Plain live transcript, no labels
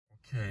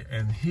Okay,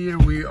 and here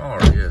we are,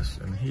 yes,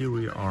 and here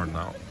we are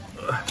now.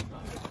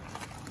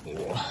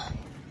 Oh.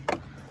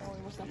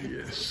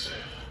 Yes.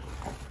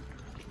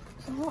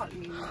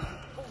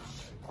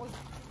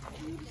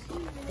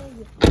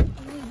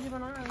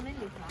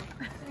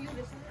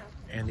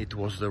 And it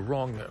was the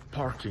wrong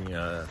parking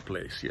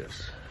place,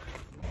 yes.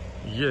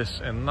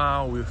 Yes, and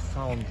now we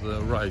found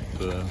the right,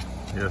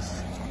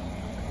 yes.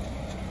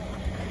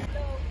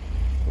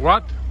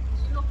 What?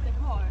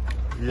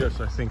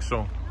 Yes, I think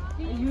so.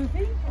 You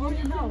think? Oh,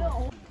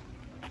 no.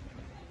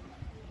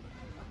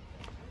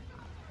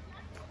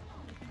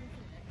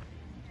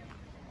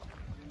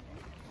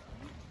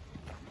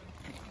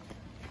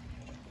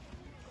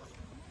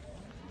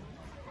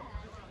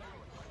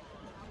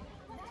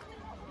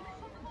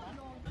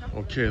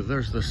 Okay,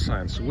 there's the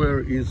signs. Where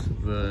is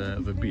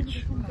the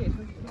beach?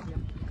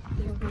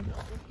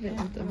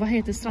 Vad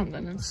heter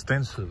stranden?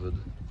 Stenshuvud.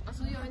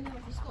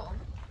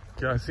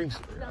 Okay, I think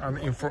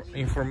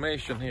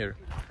information here.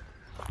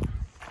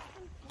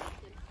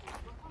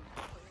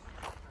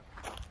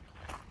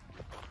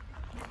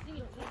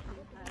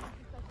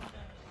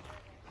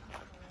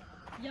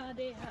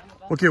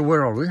 Okay,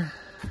 where are we?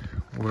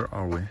 Where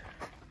are we?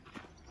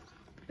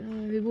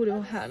 Vi borde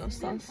vara här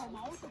någonstans.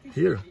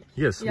 Here?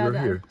 Yes, Ja, we're där.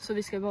 here. Så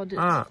vi ska vara dit.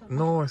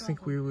 No, I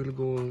think we will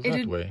go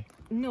that way.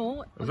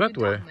 No, That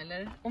way?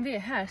 Eller? Om vi är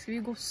här ska vi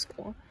gå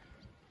så.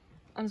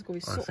 Annars går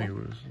vi så. I think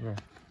we'll,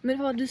 Men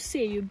vad, du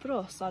ser ju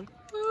brösar.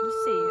 Du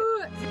ser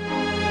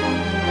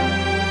ju.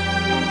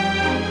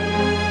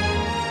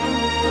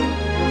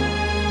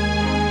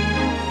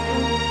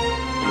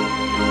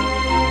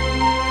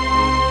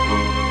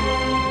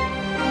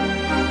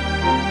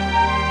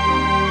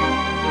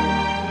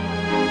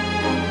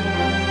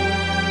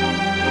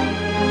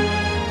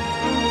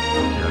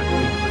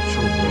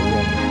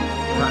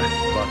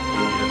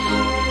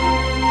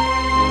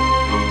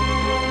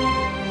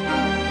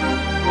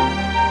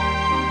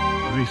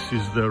 This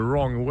is the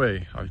wrong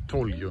way, I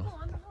told you.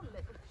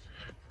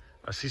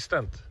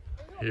 Assistant,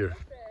 here,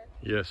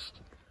 yes.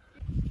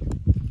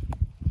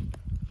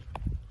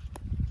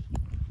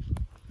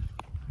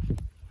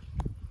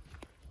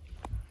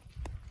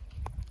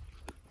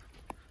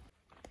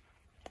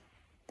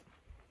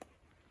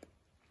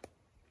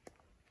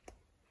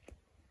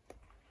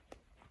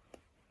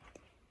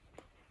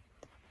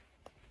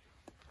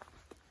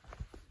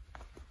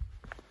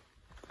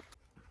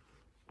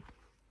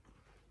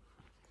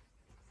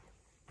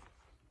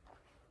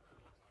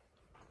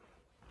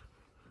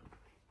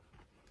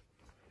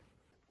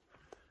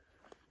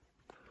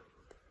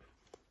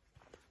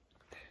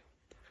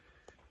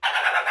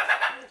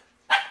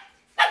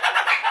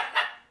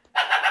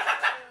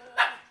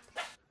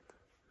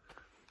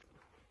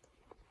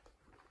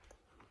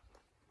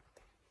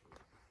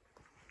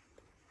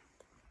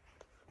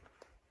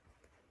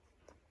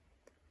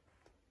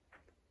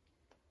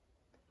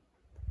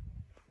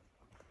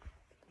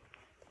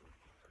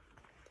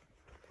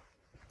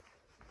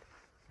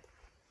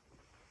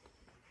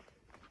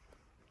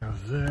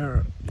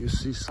 There you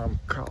see some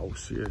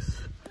cows,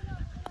 yes.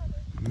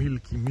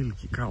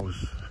 Milky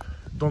cows.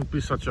 Don't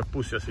be such a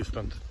pussy,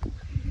 assistant.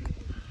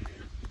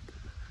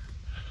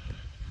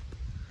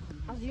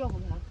 Alltså jag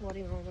kommer här på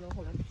dig någon och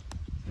håller.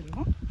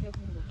 Jag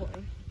kommer på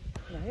dig.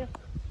 Nej.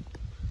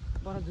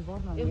 Bara du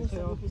varnar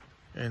mig.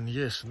 And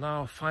yes,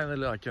 now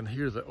finally I can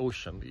hear the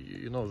ocean.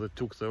 You know, they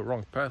took the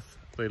wrong path.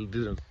 They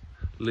didn't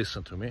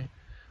listen to me.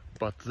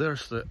 But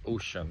there's the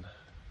ocean.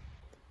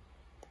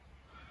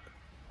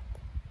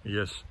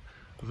 Yes,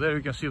 there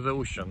you can see the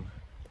ocean.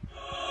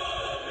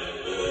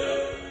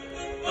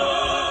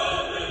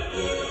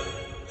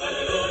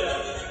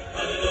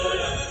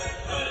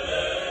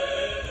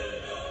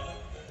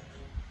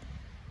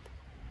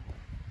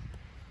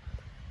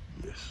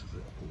 Yes,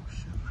 the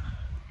ocean.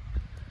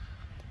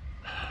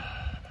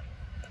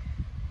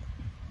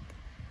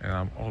 And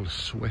I'm all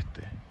sweaty.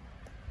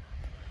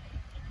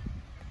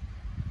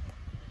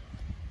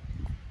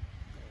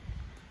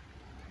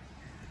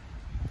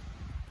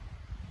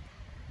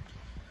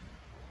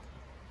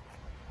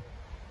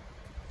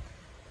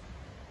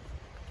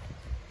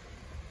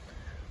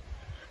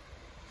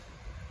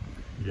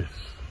 Yes.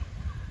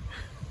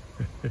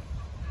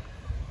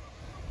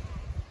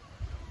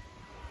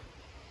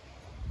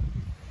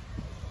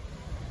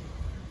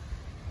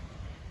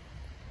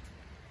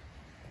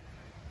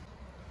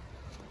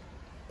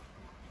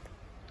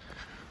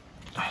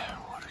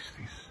 What is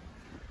this?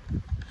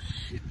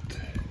 Shit.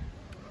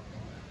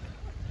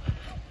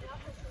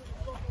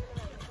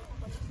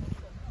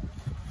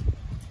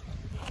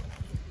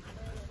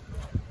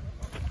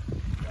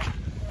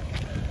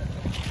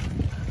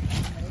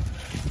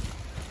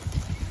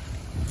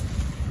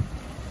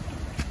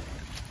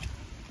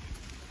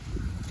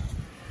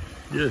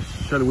 Yes,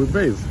 shall we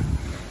bathe?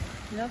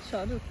 Ja,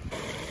 kör du.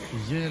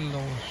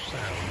 Yellow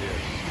sand,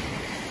 yes.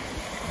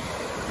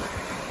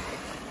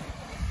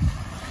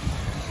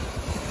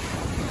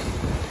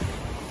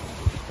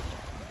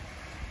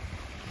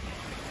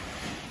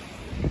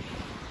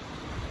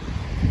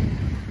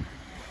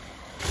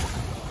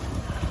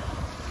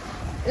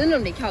 Undrar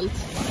om det är kallt.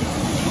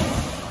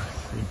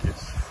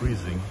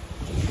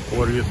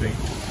 What do you think? En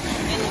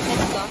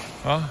hästa.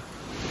 Huh?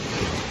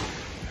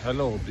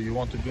 Hello, do you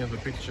want to be in the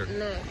picture?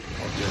 No.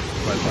 Okay,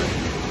 bye-bye.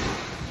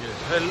 Yes.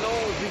 Hello,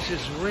 this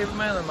is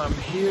Rayman and I'm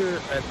here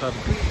at a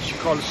beach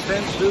called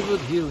Stenshuvud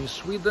here in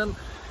Sweden.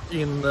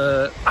 In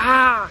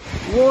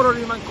water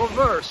in my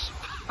Converse.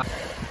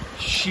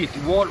 Shit,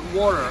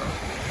 water.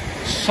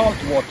 Salt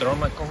water on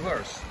my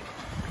Converse.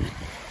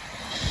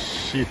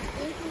 Shit.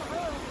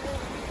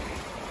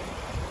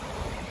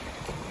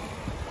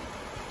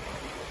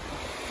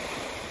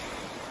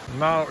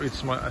 Now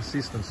it's my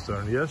assistant's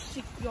turn, yes?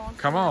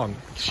 Come on,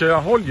 shall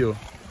I hold you?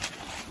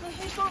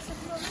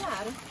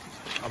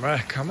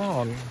 Come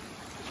on,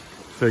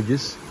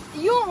 Feggis.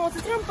 Jag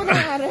måste trampa ner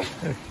här.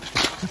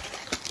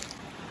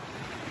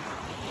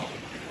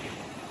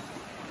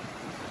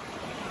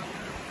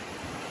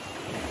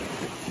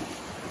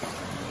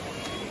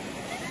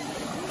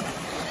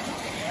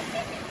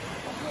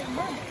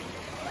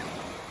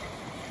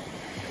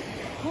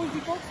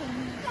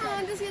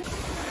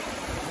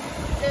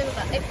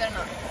 Efter den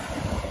här.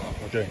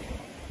 Okay,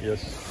 yes.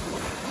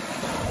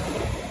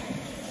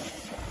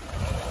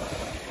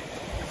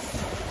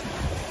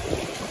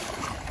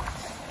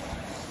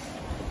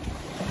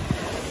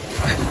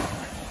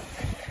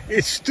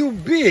 It's too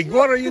big.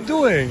 What are you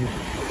doing?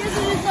 Det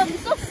är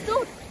så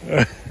stort.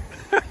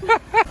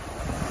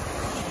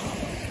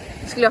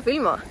 Skulle jag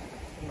filma?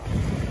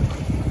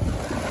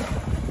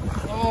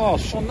 Oh,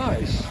 so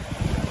nice.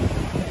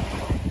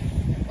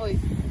 Oj.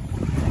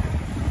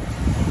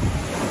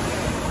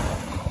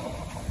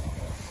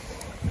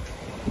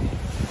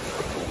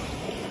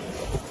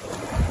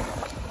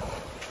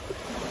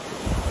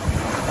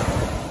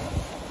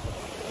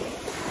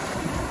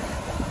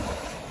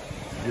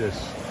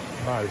 Yes,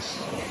 nice.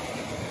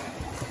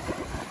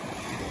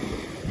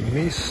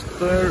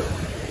 Mr.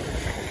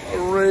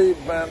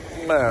 Ray-Ban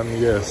Man,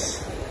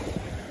 yes.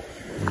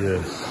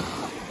 Yes.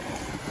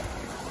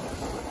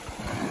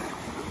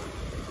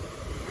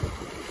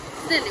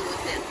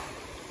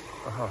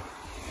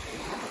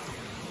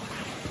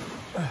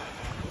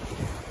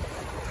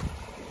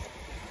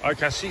 I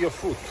can see your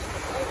foot.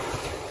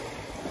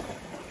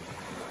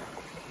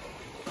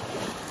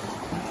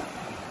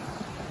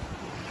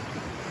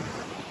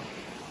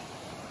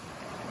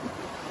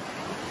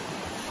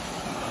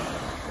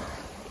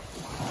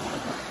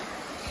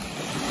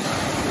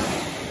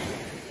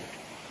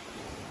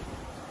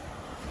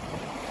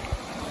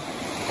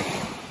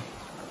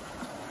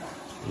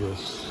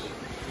 Yes,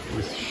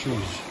 with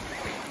shoes.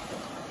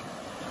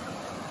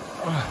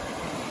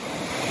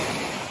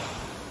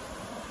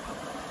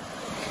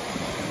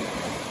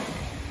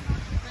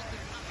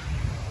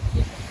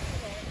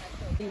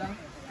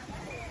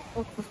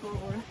 Och på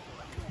spår.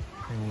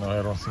 No,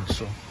 I don't think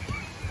so.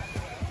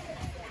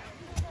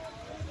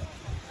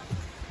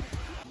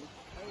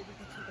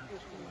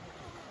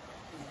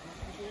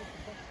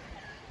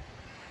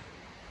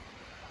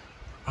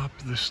 Up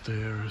the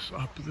stairs,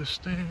 up the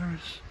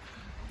stairs,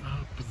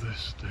 up the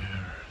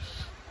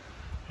stairs.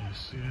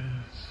 Yes,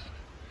 yes.